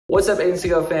What's up, Agency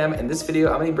Go fam? In this video,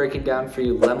 I'm gonna be breaking down for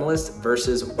you Lemlist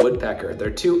versus Woodpecker. They're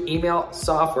two email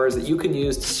softwares that you can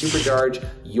use to supercharge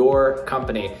your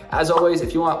company. As always,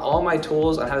 if you want all my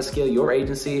tools on how to scale your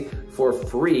agency for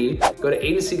free, go to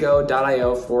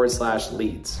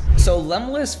agencygo.io/leads. So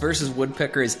Lemlist versus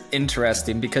Woodpecker is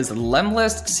interesting because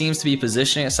Lemlist seems to be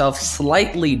positioning itself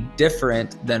slightly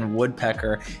different than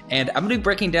Woodpecker. And I'm gonna be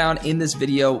breaking down in this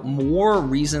video more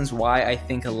reasons why I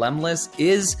think Lemlist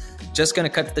is, just gonna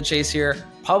cut to the chase here,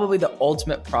 probably the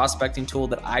ultimate prospecting tool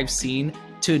that I've seen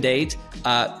to date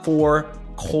for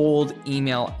cold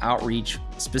email outreach,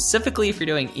 specifically if you're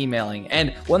doing emailing.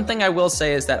 And one thing I will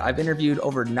say is that I've interviewed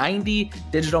over 90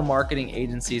 digital marketing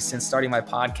agencies since starting my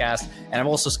podcast, and I've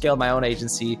also scaled my own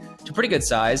agency to pretty good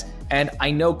size. And I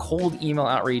know cold email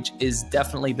outreach is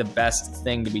definitely the best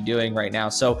thing to be doing right now.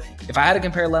 So if I had to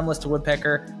compare Lemlist to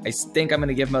Woodpecker, I think I'm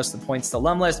gonna give most of the points to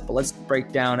Lemlist, but let's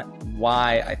break down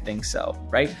why I think so,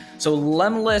 right? So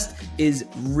Lemlist is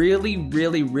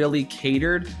really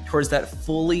catered towards that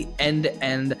fully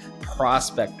end-to-end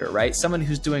prospector, right? Someone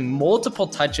who's doing multiple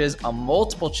touches on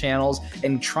multiple channels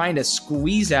and trying to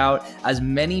squeeze out as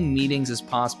many meetings as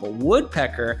possible.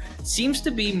 Woodpecker seems to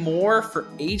be more for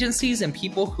agencies and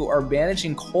people who are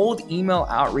managing cold email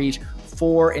outreach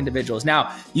for individuals.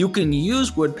 Now, you can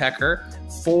use Woodpecker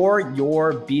for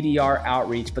your BDR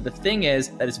outreach, but the thing is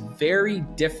that it's very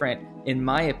different in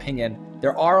my opinion.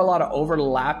 There are a lot of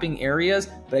overlapping areas,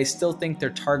 but I still think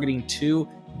they're targeting two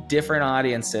different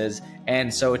audiences.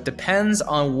 And so it depends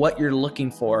on what you're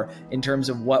looking for in terms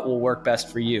of what will work best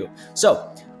for you. So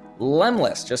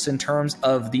Lemlist, just in terms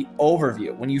of the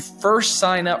overview, when you first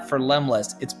sign up for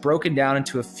Lemlist, it's broken down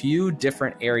into a few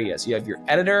different areas. You have your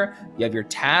editor, you have your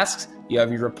tasks, you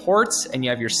have your reports, and you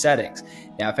have your settings.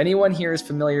 Now, if anyone here is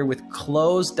familiar with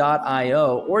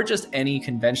Close.io or just any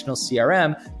conventional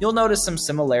CRM, you'll notice some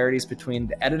similarities between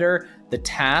the editor, the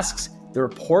tasks, the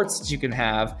reports that you can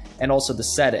have, and also the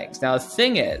settings. Now, the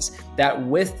thing is that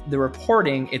with the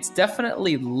reporting, it's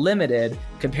definitely limited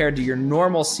compared to your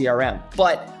normal CRM,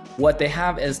 but what they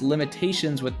have is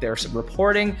limitations with their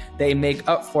reporting they make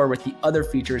up for with the other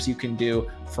features you can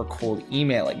do for cold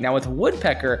emailing. Now with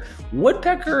Woodpecker,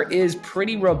 Woodpecker is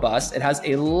pretty robust. It has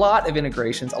a lot of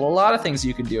integrations, a lot of things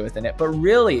you can do within it, but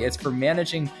really it's for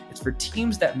managing, it's for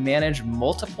teams that manage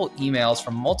multiple emails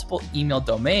from multiple email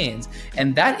domains.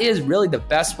 And that is really the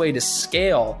best way to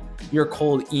scale your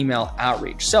cold email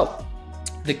outreach. So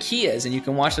the key is, and you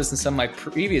can watch this in some of my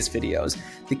previous videos,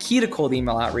 the key to cold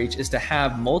email outreach is to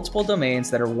have multiple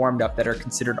domains that are warmed up that are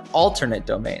considered alternate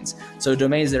domains. So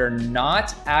domains that are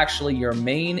not actually your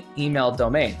main email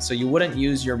domain. So you wouldn't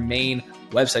use your main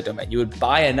website domain. You would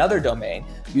buy another domain.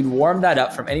 You'd warm that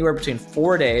up from anywhere between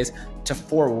 4 days to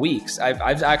 4 weeks.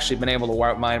 I've actually been able to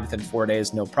warm up mine within 4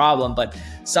 days, no problem. But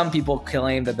some people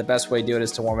claim that the best way to do it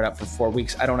is to warm it up for 4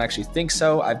 weeks. I don't actually think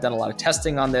so. I've done a lot of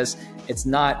testing on this. It's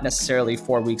not necessarily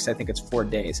 4 weeks. I think it's 4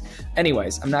 days.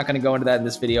 Anyways, I'm not going to go into that in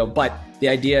this video, but the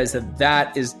idea is that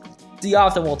that is the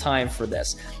optimal time for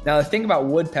this. Now, the thing about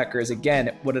Woodpecker is,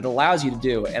 again, what it allows you to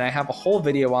do, and I have a whole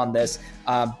video on this,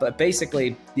 but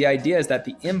basically the idea is that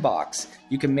the inbox,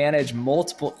 you can manage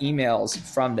multiple emails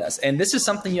from this. And this is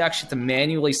something you actually have to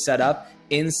manually set up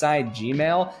inside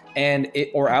Gmail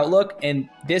or Outlook, and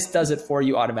this does it for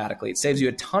you automatically. It saves you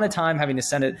a ton of time having to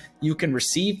send it. You can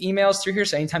receive emails through here,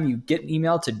 so anytime you get an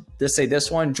email to, let's say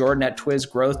this one,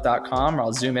 jordan@twizgrowth.com, or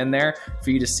I'll zoom in there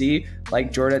for you to see,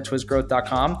 like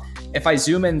jordan@twizgrowth.com. If I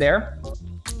zoom in there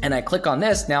and I click on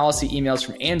this, now I'll see emails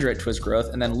from Andrew at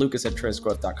TwizGrowth and then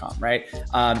Lucas@twizgrowth.com, right?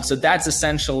 So that's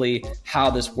essentially how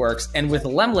this works. And with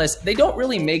Lemlist, they don't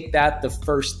really make that the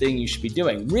first thing you should be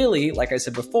doing. Really, like I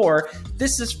said before,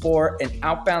 this is for an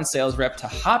outbound sales rep to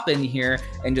hop in here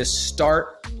and just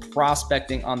start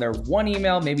prospecting on their one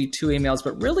email, maybe 2 emails,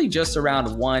 but really just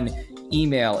around 1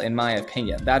 email, in my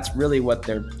opinion. That's really what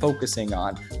they're focusing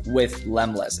on with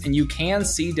Lemlist. And you can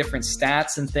see different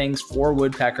stats and things for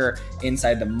Woodpecker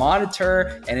inside the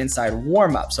monitor and inside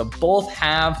warm-up. So both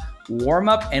have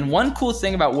warm-up. And one cool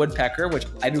thing about Woodpecker, which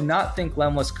I do not think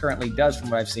Lemlist currently does from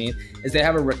what I've seen, is they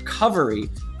have a recovery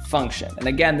function. And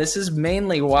again, this is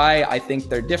mainly why I think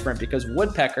they're different, because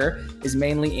Woodpecker is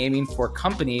mainly aiming for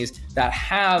companies that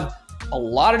have a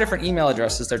lot of different email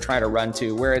addresses they're trying to run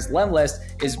to, whereas Lemlist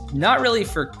is not really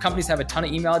for companies that have a ton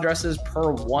of email addresses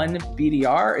per one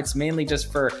BDR. It's mainly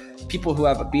just for people who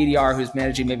have a BDR who's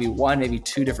managing maybe 1, maybe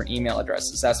 2 different email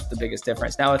addresses. That's the biggest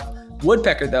difference. Now with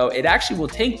Woodpecker though, it actually will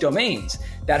take domains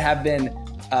that have been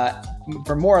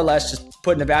for more or less just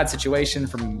put in a bad situation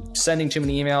from sending too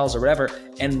many emails or whatever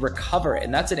and recover it.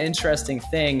 And that's an interesting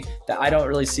thing that I don't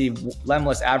really see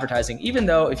Lemlist advertising, even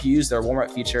though if you use their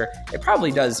warm-up feature, it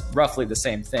probably does roughly the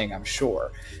same thing, I'm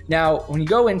sure. Now, when you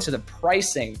go into the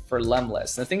pricing for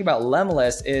Lemlist, the thing about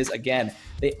Lemlist is, again,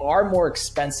 they are more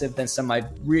expensive than some of my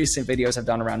recent videos I've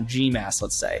done around GMass,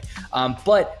 let's say.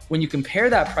 But when you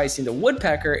compare that pricing to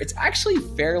Woodpecker, it's actually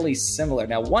fairly similar.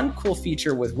 Now, one cool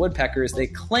feature with Woodpecker is they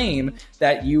claim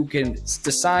that you can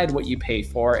decide what you pay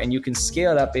for and you can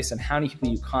scale it up based on how many people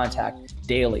you contact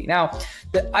daily. Now,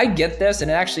 I get this, and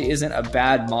it actually isn't a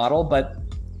bad model, but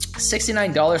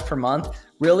 $69 per month,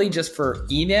 really just for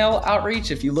email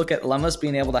outreach. If you look at Lemlist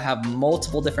being able to have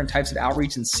multiple different types of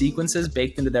outreach and sequences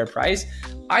baked into their price,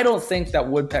 I don't think that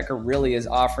Woodpecker really is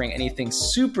offering anything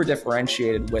super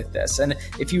differentiated with this. And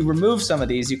if you remove some of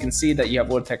these, you can see that you have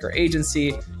Woodpecker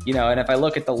Agency, and if I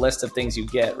look at the list of things you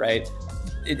get, right?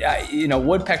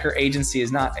 Woodpecker Agency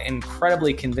is not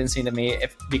incredibly convincing to me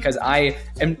because I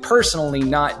am personally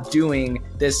not doing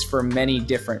this for many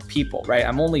different people, right?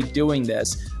 I'm only doing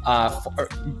this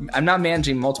I'm not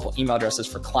managing multiple email addresses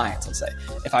for clients, let's say.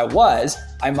 If I was,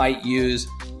 I might use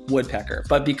Woodpecker.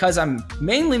 But because I'm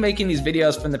mainly making these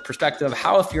videos from the perspective of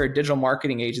how, if you're a digital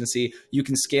marketing agency, you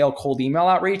can scale cold email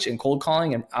outreach and cold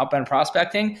calling and outbound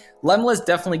prospecting, Lemlist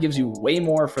definitely gives you way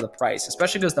more for the price,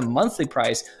 especially because the monthly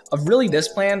price of really this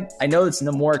plan, I know it's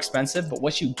no more expensive, but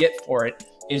what you get for it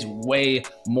is way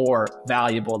more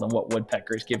valuable than what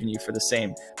Woodpecker is giving you for the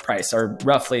same price, or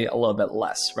roughly a little bit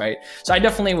less, right? So I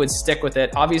definitely would stick with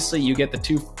it. Obviously, you get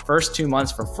the first 2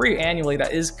 months for free annually.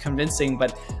 That is convincing,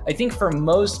 but I think for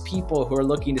most people who are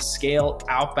looking to scale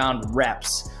outbound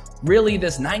reps, really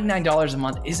this $99 a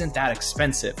month isn't that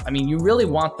expensive. I mean, you really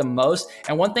want the most.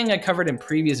 And one thing I covered in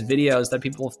previous videos that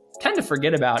people tend to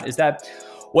forget about is that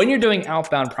when you're doing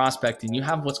outbound prospecting, you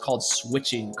have what's called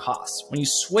switching costs. When you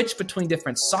switch between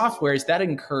different softwares, that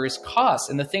incurs costs.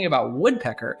 And the thing about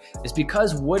Woodpecker is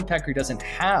because Woodpecker doesn't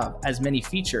have as many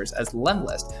features as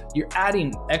Lemlist, you're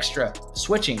adding extra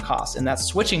switching costs. And that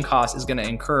switching cost is gonna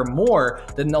incur more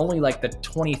than only like the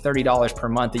 $20, $30 per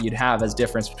month that you'd have as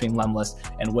difference between Lemlist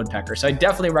and Woodpecker. So I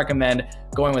definitely recommend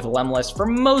going with Lemlist for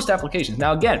most applications.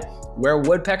 Now again, where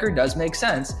Woodpecker does make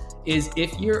sense is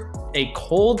if you're a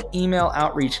cold email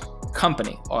outreach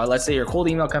company, or let's say you're a cold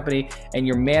email company and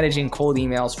you're managing cold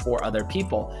emails for other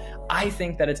people, I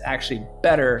think that it's actually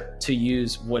better to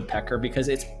use Woodpecker because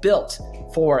it's built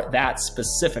for that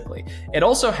specifically. It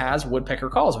also has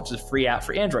Woodpecker Calls, which is a free app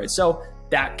for Android. So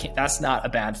that's not a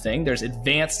bad thing. There's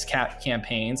advanced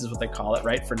campaigns is what they call it,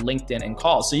 right? For LinkedIn and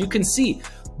calls. So you can see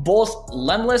both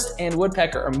Lemlist and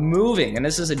Woodpecker are moving, and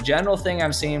this is a general thing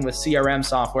I'm seeing with CRM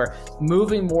software,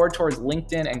 moving more towards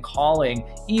LinkedIn and calling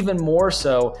even more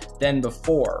so than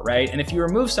before, right? And if you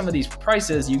remove some of these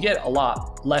prices, you get a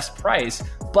lot less price.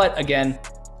 But again,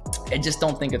 I just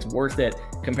don't think it's worth it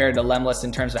compared to Lemlist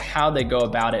in terms of how they go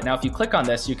about it. Now, if you click on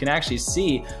this, you can actually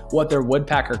see what their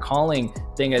Woodpecker calling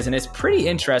thing is, and it's pretty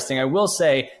interesting. I will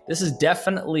say this is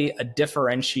definitely a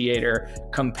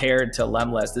differentiator compared to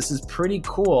Lemlist. This is pretty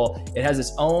cool. It has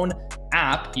its own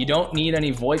app. You don't need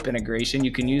any VoIP integration.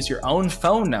 You can use your own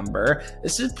phone number.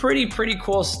 This is pretty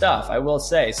cool stuff, I will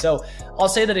say. So I'll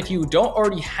say that if you don't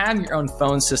already have your own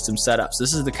phone system set up, so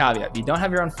this is the caveat. If you don't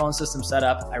have your own phone system set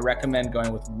up, I recommend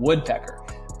going with Woodpecker.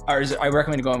 I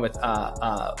recommend going with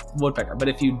Woodpecker. But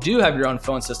if you do have your own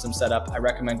phone system set up, I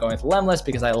recommend going with Lemlist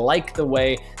because I like the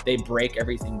way they break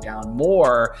everything down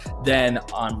more than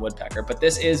on Woodpecker. But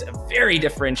this is a very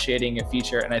differentiating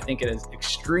feature, and I think it is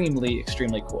extremely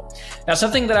cool. Now,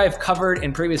 something that I've covered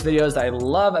in previous videos that I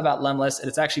love about Lemlist, and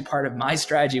it's actually part of my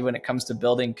strategy when it comes to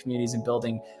building communities and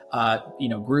building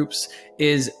groups,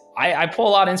 is I pull a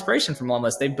lot of inspiration from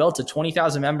Lemlist. They built a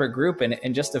 20,000 member group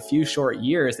in just a few short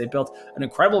years. They built an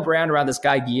incredible brand around this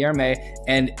guy, Guilherme.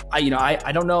 And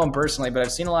I don't know him personally, but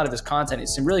I've seen a lot of his content.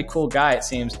 He's a really cool guy, it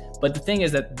seems. But the thing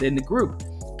is that in the group,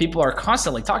 people are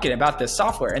constantly talking about this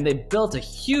software, and they built a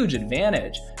huge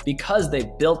advantage because they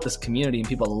built this community and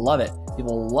people love it.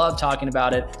 People love talking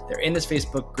about it. They're in this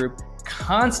Facebook group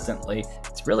constantly.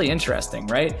 It's really interesting,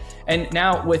 right? And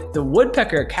now with the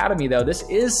Woodpecker Academy though, this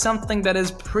is something that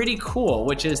is pretty cool,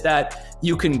 which is that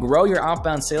you can grow your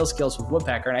outbound sales skills with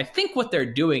Woodpecker. And I think what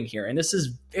they're doing here, and this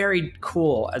is very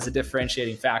cool as a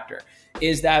differentiating factor,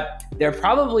 is that they're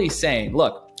probably saying,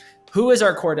 look, who is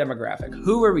our core demographic?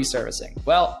 Who are we servicing?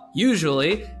 Well,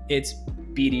 usually it's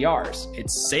BDRs,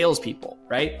 it's salespeople,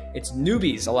 right? It's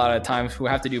newbies a lot of times who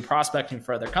have to do prospecting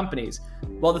for other companies.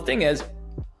 Well, the thing is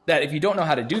that if you don't know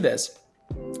how to do this,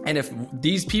 And if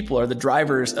these people are the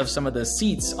drivers of some of the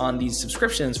seats on these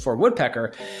subscriptions for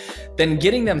Woodpecker, then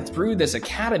getting them through this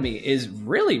academy is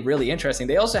really, really interesting.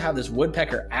 They also have this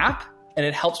Woodpecker app, and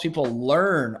it helps people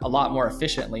learn a lot more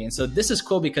efficiently. And so this is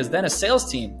cool because then a sales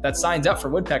team that signs up for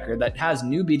Woodpecker that has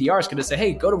new BDRs can just say,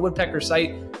 hey, go to Woodpecker's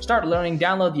site, start learning,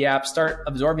 download the app, start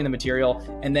absorbing the material,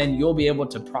 and then you'll be able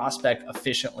to prospect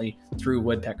efficiently through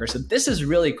Woodpecker. So this is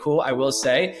really cool, I will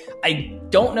say. I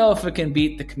don't know if it can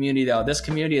beat the community though. This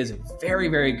community is very,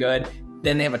 very good.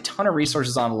 Then they have a ton of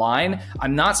resources online.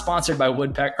 I'm not sponsored by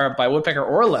Woodpecker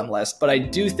or Lemlist, but I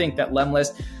do think that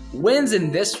Lemlist wins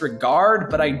in this regard,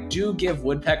 but I do give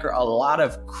Woodpecker a lot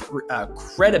of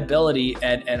credibility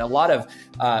and a lot of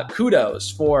kudos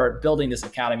for building this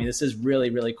academy. This is really,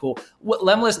 really cool.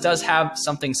 Lemlist does have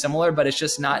something similar, but it's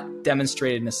just not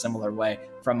demonstrated in a similar way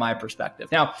from my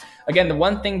perspective. Now, again, the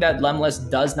one thing that Lemlist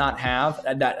does not have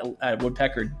that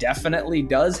Woodpecker definitely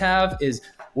does have is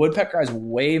Woodpecker has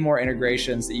way more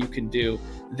integrations that you can do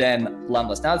than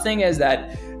Lemlist. Now, the thing is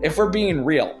that if we're being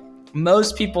real,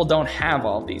 most people don't have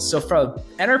all these. So from an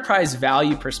enterprise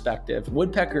value perspective,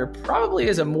 Woodpecker probably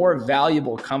is a more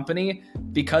valuable company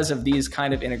because of these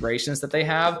kind of integrations that they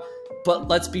have. But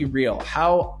let's be real,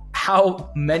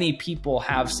 how many people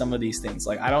have some of these things?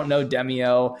 Like, I don't know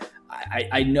Demio.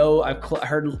 I know I've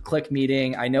heard Click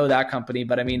Meeting. I know that company,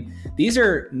 but I mean, these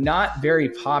are not very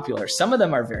popular. Some of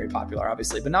them are very popular,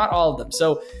 obviously, but not all of them.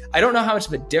 So I don't know how much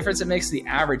of a difference it makes to the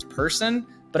average person,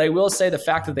 but I will say the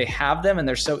fact that they have them and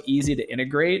they're so easy to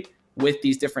integrate with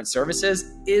these different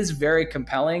services is very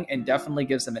compelling and definitely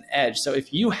gives them an edge. So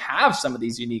if you have some of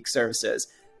these unique services,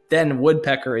 then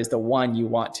Woodpecker is the one you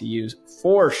want to use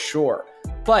for sure.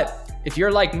 But if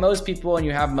you're like most people and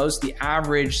you have most of the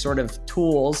average sort of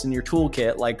tools in your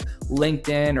toolkit, like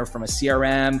LinkedIn or from a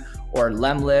CRM or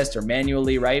Lemlist or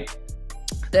manually, right?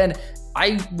 Then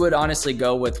I would honestly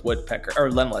go with Woodpecker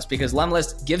or Lemlist, because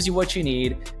Lemlist gives you what you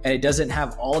need and it doesn't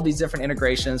have all of these different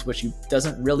integrations, which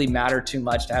doesn't really matter too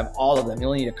much to have all of them. You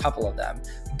only need a couple of them.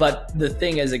 But the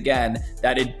thing is, again,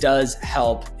 that it does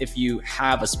help if you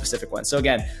have a specific one. So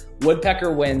again,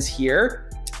 Woodpecker wins here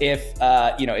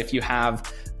if you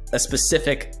have a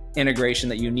specific integration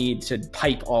that you need to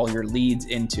pipe all your leads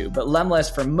into. But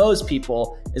Lemlist for most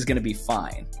people is going to be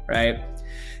fine, right?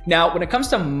 Now, when it comes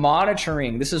to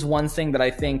monitoring, this is one thing that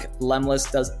I think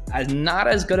Lemlist does not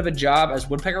as good of a job as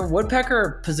Woodpecker.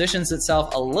 Woodpecker positions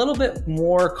itself a little bit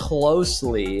more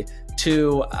closely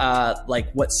to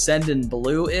like what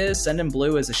Sendinblue is.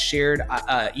 Sendinblue is a shared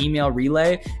email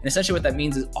relay. And essentially what that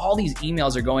means is all these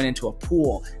emails are going into a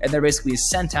pool and they're basically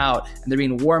sent out and they're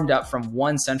being warmed up from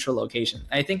one central location.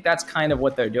 And I think that's kind of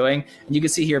what they're doing. And you can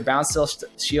see here, Bounce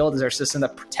Shield is our system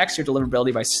that protects your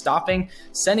deliverability by stopping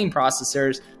sending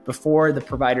processors before the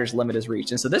provider's limit is reached.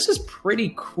 And so this is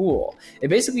pretty cool. It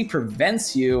basically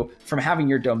prevents you from having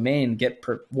your domain get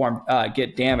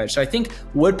damaged. So I think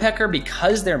Woodpecker,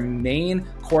 because their main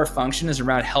core function is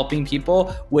around helping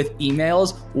people with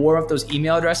emails, warm up those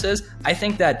email addresses, I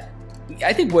think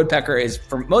Woodpecker is,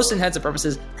 for most intents and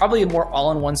purposes, probably a more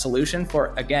all-in-one solution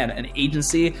for, again, an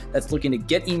agency that's looking to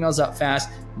get emails up fast,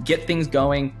 get things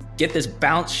going, get this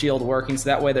Bounce Shield working, so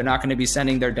that way they're not going to be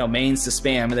sending their domains to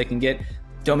spam and they can get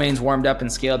domains warmed up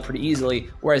and scaled pretty easily.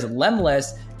 Whereas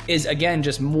Lemlist is, again,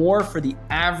 just more for the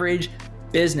average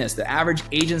business, the average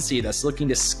agency that's looking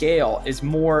to scale, is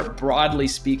more broadly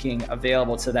speaking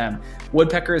available to them.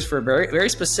 Woodpecker is for a very, very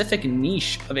specific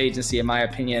niche of agency, in my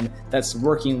opinion, that's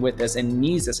working with this and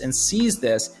needs this and sees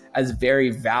this as very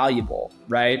valuable,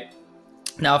 right?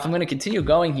 Now, if I'm going to continue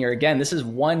going here, again, this is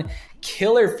one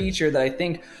killer feature that I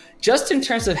think, just in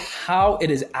terms of how it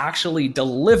is actually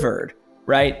delivered,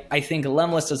 right, I think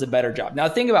Lemlist does a better job. Now,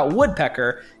 the thing about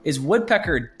Woodpecker is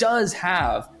Woodpecker does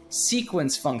have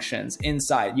sequence functions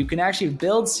inside. You can actually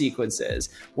build sequences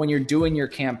when you're doing your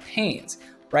campaigns,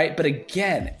 right? But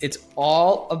again, it's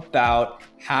all about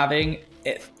having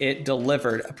it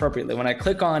delivered appropriately. When I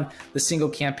click on the single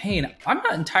campaign, I'm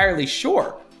not entirely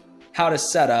sure how to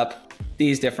set up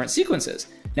these different sequences.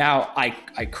 Now, I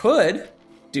could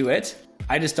do it.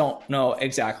 I just don't know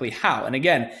exactly how. And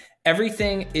again,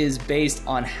 everything is based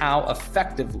on how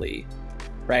effectively,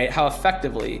 right? How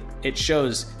effectively it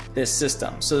shows this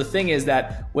system. So the thing is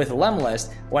that with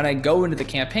Lemlist, when I go into the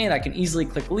campaign, I can easily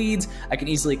click leads, I can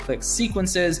easily click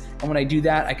sequences, and when I do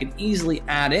that, I can easily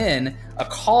add in a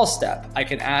call step. I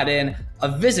can add in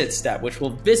a visit step, which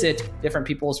will visit different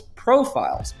people's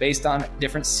profiles based on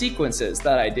different sequences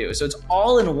that I do. So it's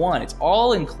all in one, it's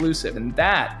all inclusive, and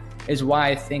that is why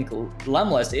I think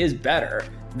Lemlist is better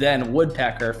than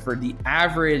Woodpecker for the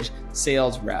average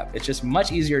sales rep. It's just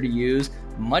much easier to use,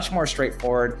 much more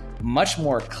straightforward, much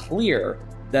more clear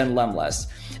than Lemlist.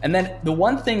 And then the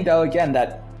one thing though, again,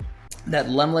 that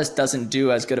Lemlist doesn't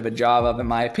do as good of a job of, in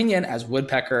my opinion, as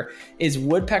Woodpecker, is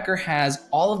Woodpecker has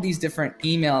all of these different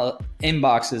email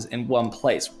inboxes in one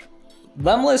place.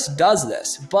 Lemlist does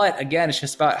this, but again, it's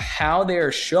just about how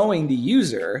they're showing the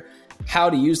user how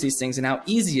to use these things and how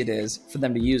easy it is for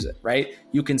them to use it, right?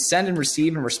 You can send and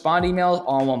receive and respond emails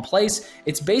all in one place.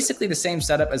 It's basically the same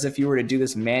setup as if you were to do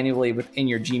this manually within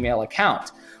your Gmail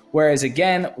account. Whereas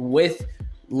again, with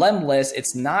Lemlist,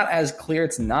 it's not as clear,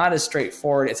 it's not as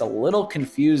straightforward, it's a little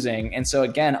confusing. And so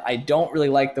again, I don't really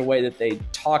like the way that they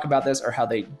talk about this or how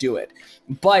they do it.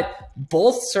 But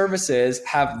both services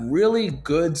have really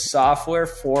good software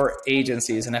for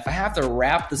agencies. And if I have to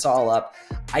wrap this all up,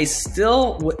 I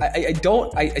still would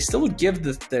give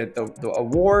the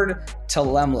award to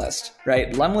Lemlist,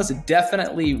 right? Lemlist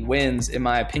definitely wins in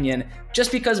my opinion,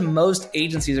 just because most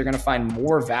agencies are gonna find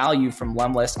more value from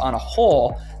Lemlist on a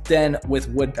whole than with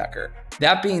Woodpecker.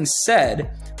 That being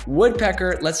said,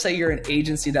 Woodpecker, let's say you're an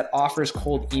agency that offers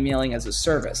cold emailing as a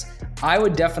service. I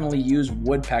would definitely use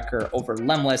Woodpecker over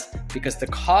Lemlist because the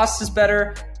cost is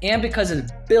better and because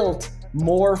it's built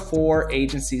more for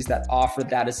agencies that offer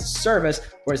that as a service,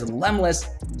 whereas Lemlist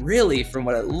really, from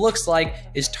what it looks like,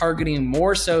 is targeting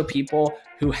more so people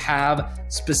who have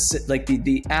specific, like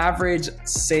the average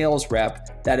sales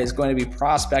rep that is going to be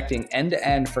prospecting end to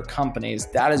end for companies.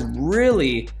 That is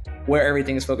really where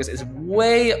everything is focused. It's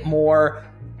way more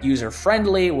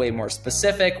user-friendly, way more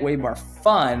specific, way more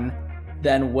fun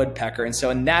than Woodpecker. And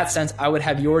so in that sense, I would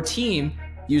have your team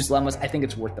use Lemlist. I think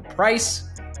it's worth the price.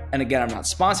 And again, I'm not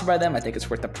sponsored by them. I think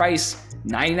it's worth the price,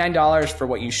 $99 for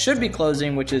what you should be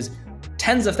closing, which is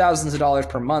tens of thousands of dollars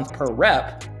per month per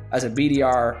rep as a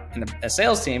BDR and a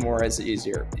sales team, or as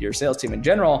your sales team in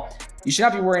general. You should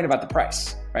not be worrying about the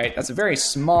price, right? That's a very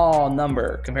small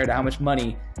number compared to how much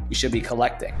money you should be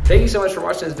collecting. Thank you so much for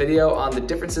watching this video on the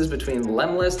differences between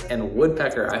Lemlist and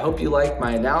Woodpecker. I hope you liked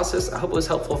my analysis. I hope it was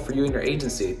helpful for you and your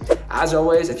agency. As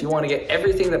always, if you want to get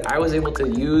everything that I was able to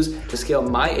use to scale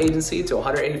my agency to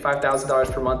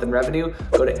 $185,000 per month in revenue,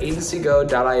 go to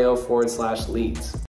agencygo.io/leads.